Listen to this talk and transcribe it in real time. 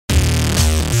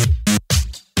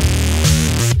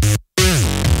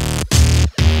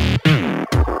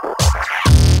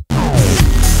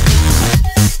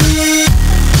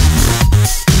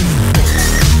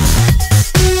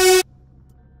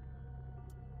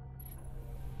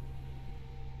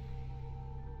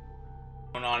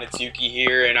going on? It's Yuki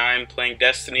here, and I'm playing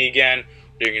Destiny again.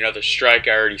 Doing another strike.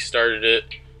 I already started it.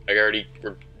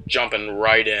 We're jumping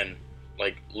right in,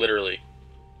 like literally,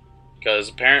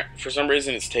 because for some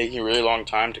reason it's taking a really long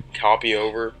time to copy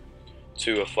over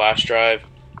to a flash drive.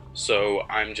 So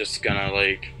I'm just gonna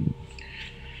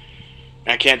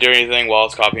I can't do anything while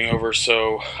it's copying over.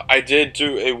 So I did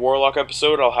do a Warlock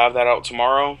episode. I'll have that out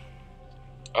tomorrow.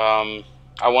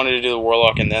 I wanted to do the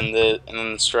Warlock and then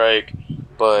the strike,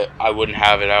 but I wouldn't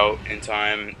have it out in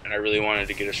time, and I really wanted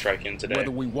to get a strike in today.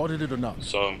 Whether we wanted it or not.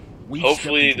 So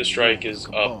hopefully the strike is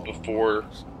up before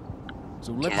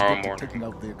tomorrow morning. Taking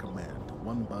out their command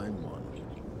one by one.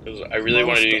 Because I really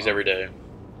want to do these every day.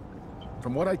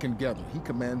 From what I can gather, he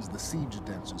commands the siege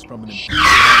dancers from an imperial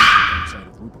army outside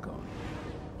of Rubicon.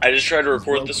 I just tried to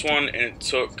record this one, and it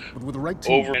took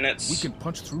over minutes. We can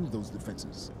punch through those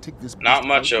defenses. Take this not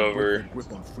much over.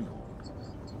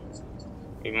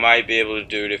 We might be able to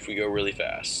do it if we go really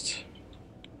fast.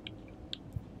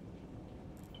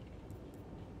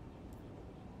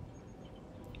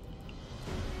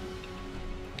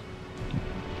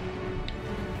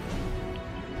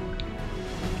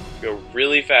 Go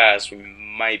really fast, we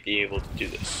might be able to do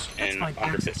this in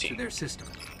under 15. To their system.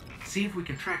 See if we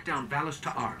can track down Valus to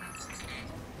Ark.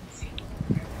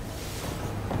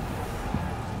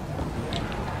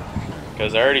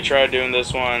 Because I already tried doing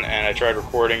this one, and I tried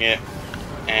recording it,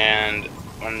 and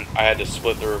when I had to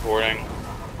split the recording,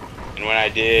 and when I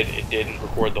did, it didn't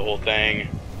record the whole thing,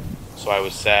 so I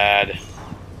was sad.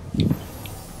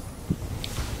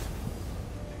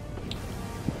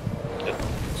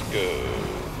 Let's go.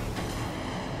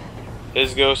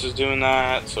 His ghost is doing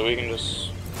that, so we can just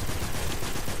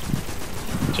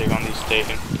take on these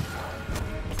Taken.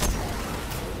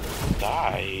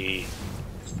 Die.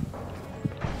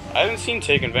 I haven't seen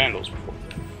Taken Vandals before.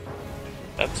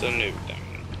 That's a new thing.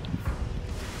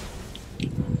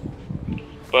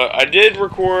 But I did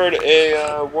record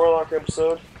a Warlock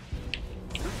episode.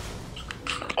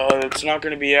 It's not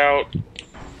going to be out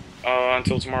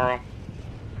until tomorrow.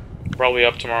 Probably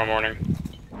up tomorrow morning.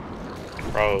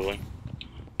 Probably.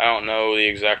 I don't know the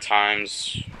exact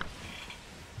times,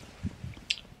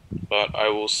 but I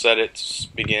will set it to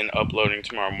begin uploading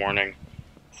tomorrow morning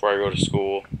before I go to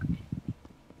school.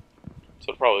 So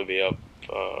it'll probably be up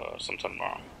sometime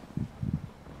tomorrow.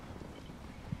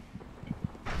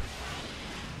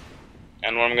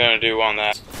 And what I'm going to do on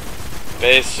that,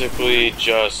 basically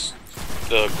just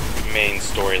the main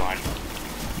storyline.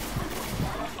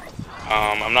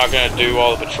 I'm not going to do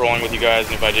all the patrolling with you guys,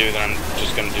 and if I do, then I'm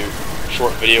just going to do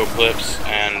short video clips,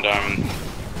 and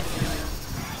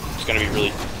it's going to be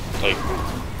really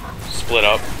split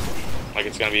up. Like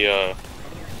it's going to be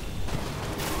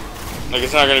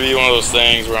it's not going to be one of those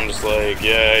things where I'm just like,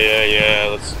 yeah,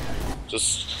 let's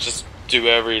just do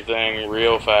everything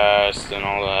real fast and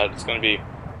all that. It's going to be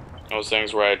one of those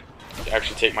things where I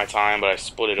actually take my time, but I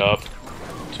split it up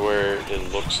to where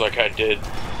it looks like I did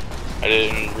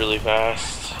it really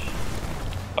fast.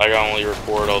 Like I only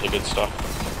record all the good stuff.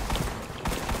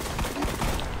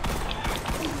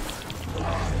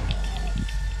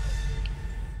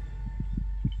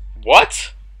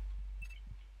 What?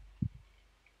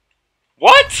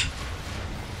 What?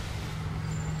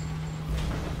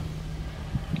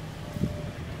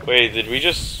 Wait, did we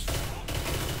just...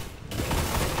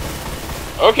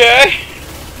 Okay.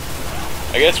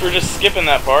 I guess we're just skipping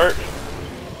that part.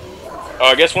 Oh,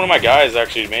 I guess one of my guys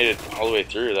actually made it all the way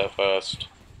through that fast.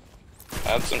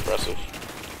 That's impressive.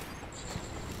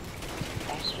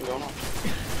 What's going on?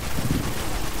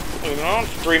 We've been on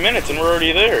for 3 minutes and we're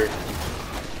already there.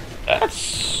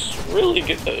 That's really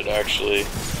good, actually.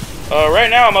 Right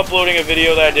now I'm uploading a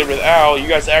video that I did with Al. You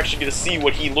guys actually get to see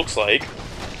what he looks like.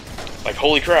 Like,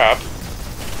 holy crap.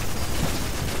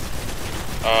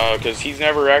 Because he's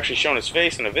never actually shown his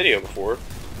face in a video before.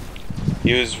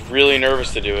 He was really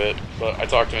nervous to do it, but I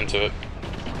talked him into it.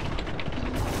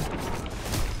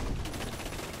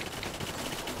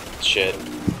 Shit.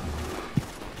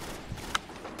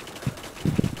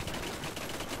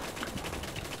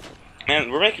 Man,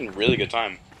 we're making really good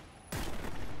time.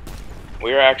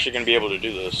 We are actually going to be able to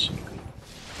do this.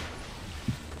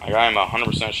 Like, I am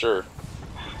 100% sure.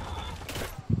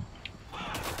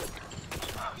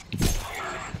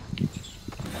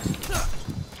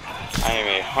 I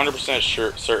am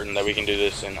 100% certain that we can do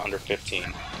this in under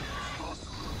 15.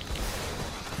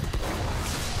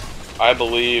 I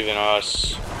believe in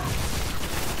us.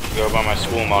 To go by my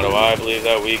school motto, I believe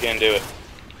that we can do it.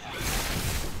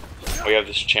 We have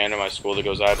this chant in my school that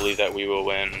goes, I believe that we will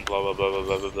win, blah blah blah blah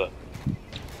blah blah blah.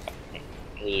 I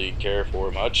don't really care for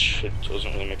it much. It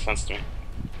doesn't really make sense to me.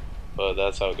 But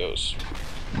that's how it goes.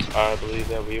 I believe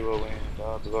that we will win.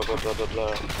 Blah, blah, blah, blah, blah,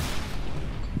 blah.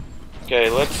 Okay,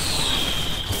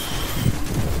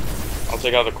 I'll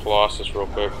take out the Colossus real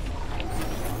quick.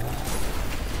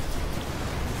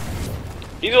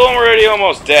 He's already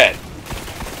almost dead.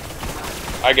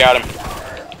 I got him.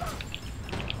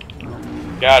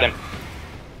 Got him.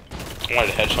 I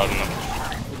wanted to headshot him though.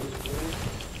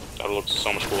 That looks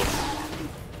so much cooler.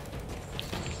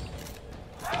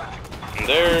 And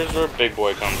there's where Big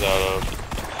Boy comes out of.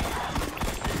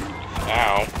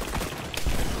 Ow.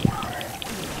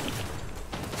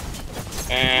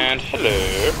 And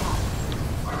hello.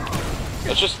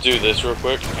 Let's just do this real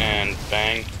quick and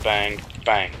bang, bang,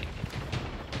 bang.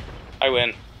 I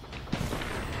win.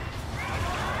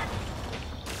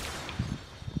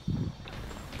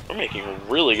 We're making a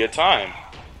really good time.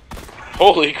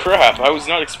 Holy crap, I was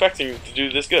not expecting to do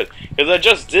this good. Because I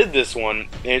just did this one,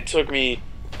 and it took me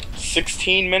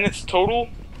 16 minutes total.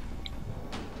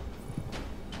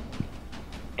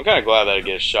 I'm kind of glad that I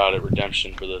get a shot at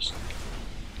redemption for this.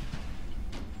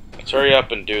 Let's hurry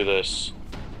up and do this.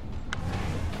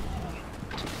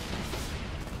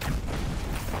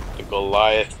 The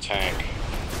Goliath tank.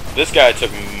 This guy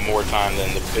took more time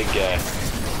than the big guy.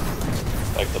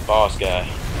 Like the boss guy.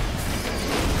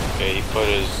 Okay, he put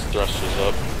his thrusters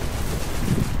up.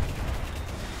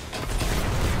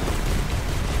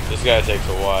 This guy takes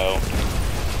a while.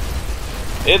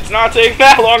 It's not taking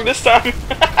that long this time!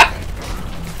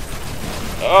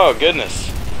 Oh,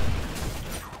 goodness.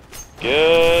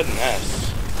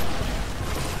 Goodness.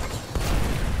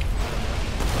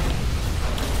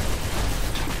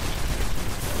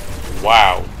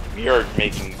 Wow, we are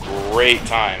making great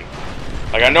time.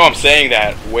 Like, I know I'm saying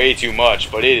that way too much,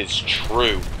 but it is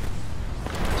true.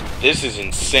 This is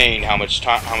insane how good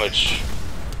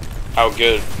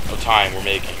of time we're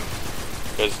making.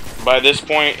 Because by this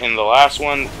point in the last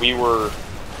one, we were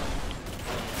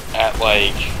at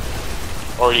like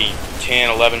already 10,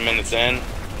 11 minutes in.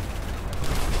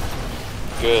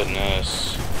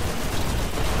 Goodness.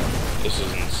 This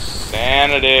is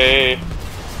insanity.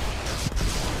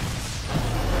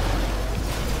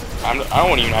 I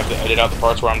don't even have to edit out the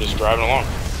parts where I'm just driving along.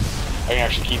 I can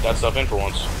actually keep that stuff in for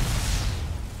once.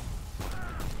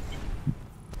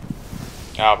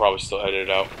 I'll probably still edit it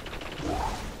out.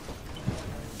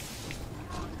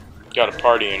 Got a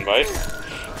party invite.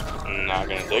 Not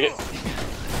gonna dig it.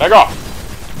 Back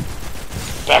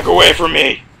off! Back away from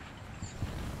me!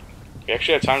 We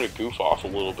actually have time to goof off a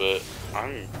little bit.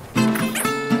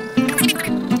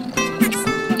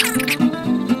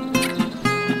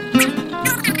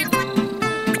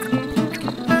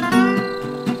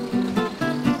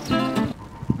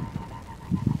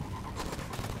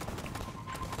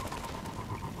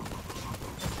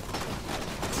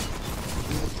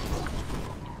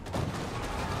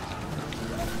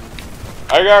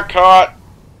 I got caught.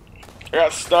 I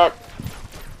got stuck.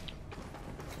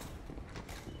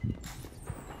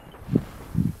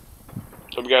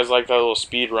 Hope you guys like that little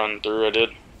speed run through I did.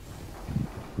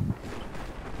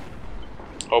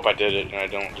 Hope I did it and I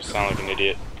don't just sound like an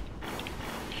idiot.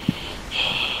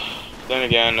 Then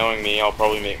again, knowing me, I'll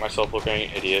probably make myself look like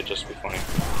an idiot just to be funny.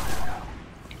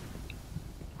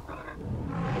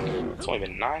 It's only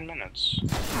been 9 minutes.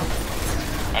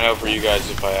 I know for you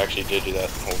guys, if I actually did do that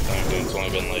whole thing, dude, it's only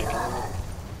been like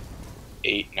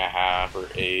 8.5 or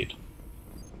 8.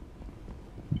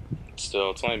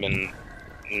 Still, it's only been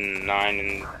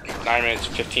 9 minutes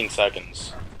 15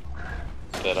 seconds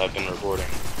that I've been recording.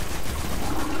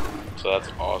 So that's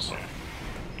awesome.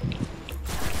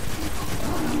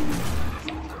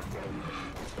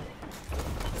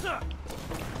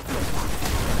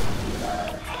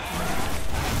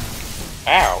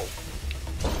 Ow!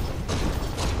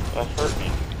 That hurt me.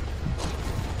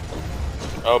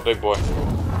 Oh, big boy.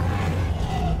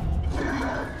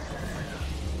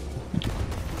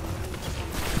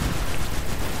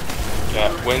 Yeah,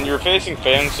 when you're facing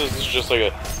phalanxes, this is just like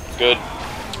a good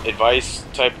advice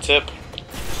type tip.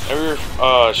 Whenever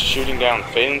you're shooting down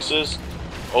phalanxes,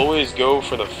 always go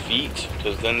for the feet,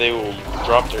 because then they will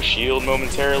drop their shield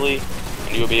momentarily,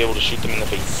 and you'll be able to shoot them in the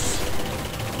face.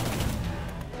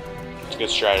 It's a good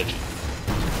strategy.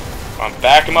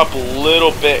 Back him up a little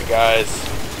bit, guys.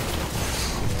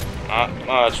 Not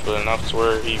much, but enough to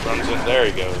where he runs in. There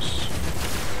he goes.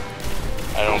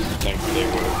 I don't think they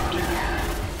worked.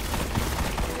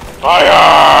 Fire!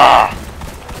 Ah!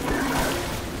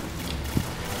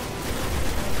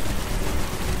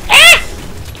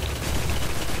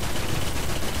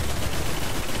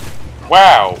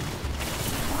 Wow.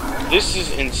 This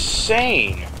is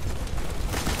insane.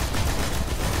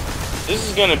 This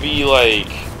is gonna be like...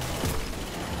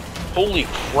 Holy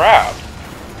crap.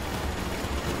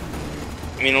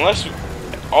 I mean, unless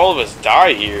all of us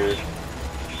die here.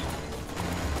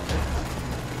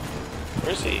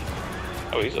 Where is he?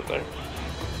 Oh, he's up there.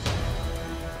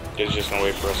 He's just gonna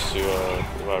wait for us to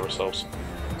revive ourselves.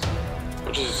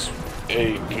 Which is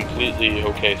a completely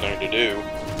okay thing to do.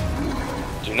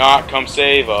 Do not come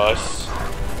save us.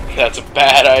 That's a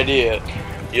bad idea.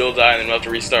 You'll die and then we'll have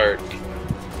to restart.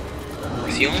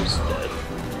 Is he almost dead?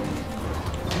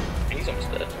 He's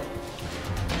almost dead.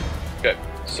 Okay,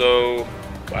 so,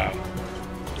 wow.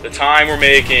 The time we're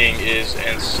making is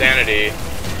insanity,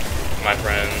 my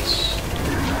friends.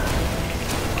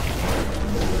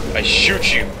 I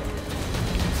shoot you.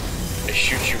 I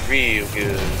shoot you real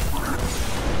good.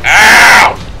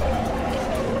 Ow!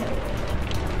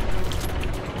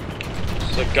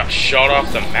 It's like got shot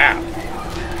off the map.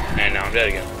 And now I'm dead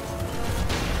again.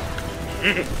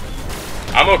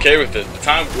 I'm okay with it.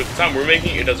 With the time we're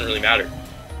making, it doesn't really matter.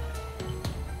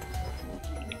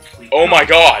 Oh my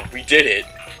god, we did it.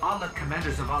 All the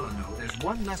commanders of Allah know there's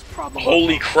one less problem.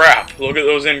 Holy crap, look at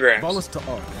those engrams. Valis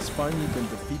Ta'ar has finally been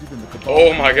defeated in the Cabal.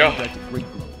 Oh my god. At a great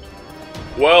blow.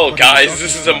 Well, guys,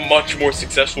 this is a much more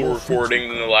successful recording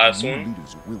than the last New one.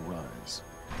 leaders will rise.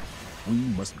 We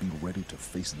must be ready to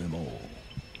face them all.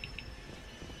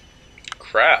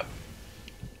 Crap.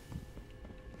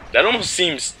 That almost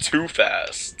seems too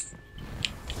fast.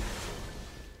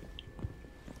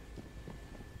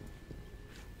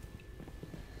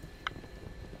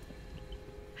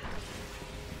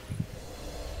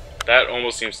 That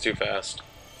almost seems too fast.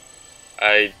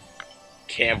 I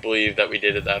can't believe that we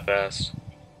did it that fast.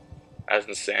 That's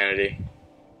insanity.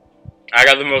 I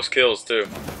got the most kills too.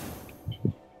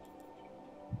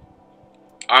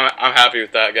 I'm happy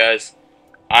with that, guys.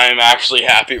 I'm actually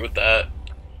happy with that.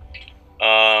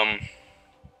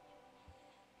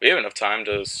 We have enough time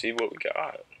to see what we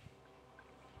got.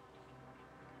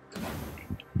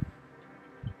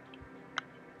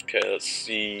 Okay, let's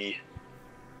see.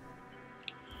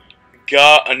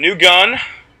 Got a new gun,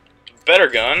 better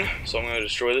gun, so I'm gonna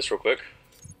destroy this real quick.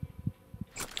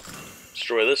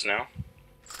 Destroy this now.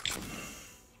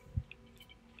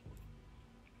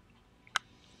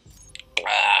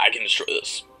 I can destroy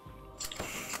this.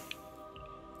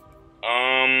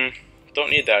 Don't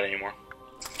need that anymore.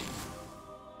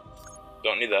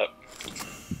 Don't need that.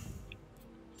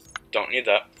 Don't need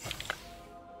that.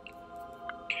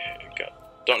 Okay,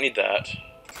 got. Don't need that.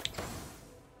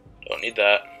 Don't need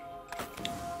that.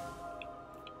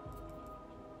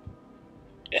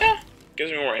 Yeah,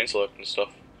 gives me more intellect and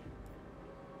stuff.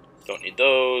 Don't need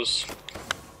those.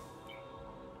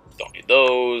 Don't need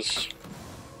those.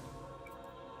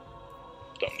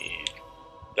 Don't need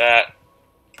that.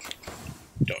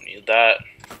 Don't need that.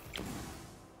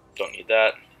 Don't need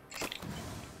that.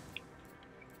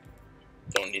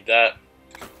 Don't need that.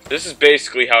 This is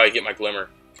basically how I get my glimmer.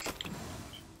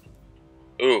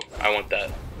 Ooh, I want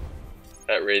that.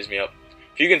 That raised me up.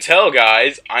 If you can tell,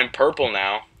 guys, I'm purple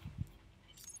now.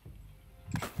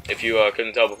 If you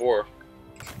couldn't tell before.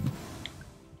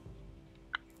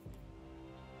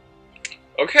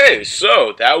 Okay,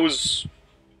 so that was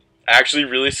actually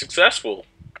really successful.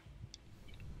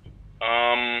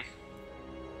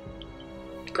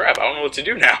 Crap, I don't know what to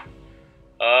do now.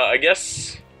 I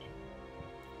guess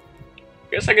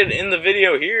I could end the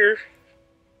video here.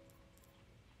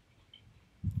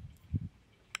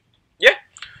 Yeah.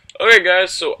 Okay,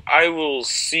 guys, so I will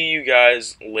see you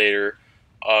guys later.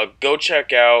 Go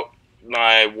check out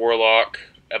my Warlock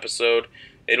episode.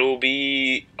 It'll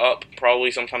be up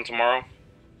probably sometime tomorrow.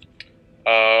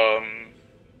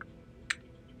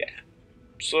 Yeah.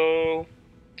 So,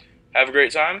 have a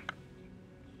great time.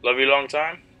 Love you a long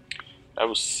time. I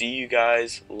will see you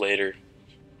guys later.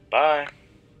 Bye.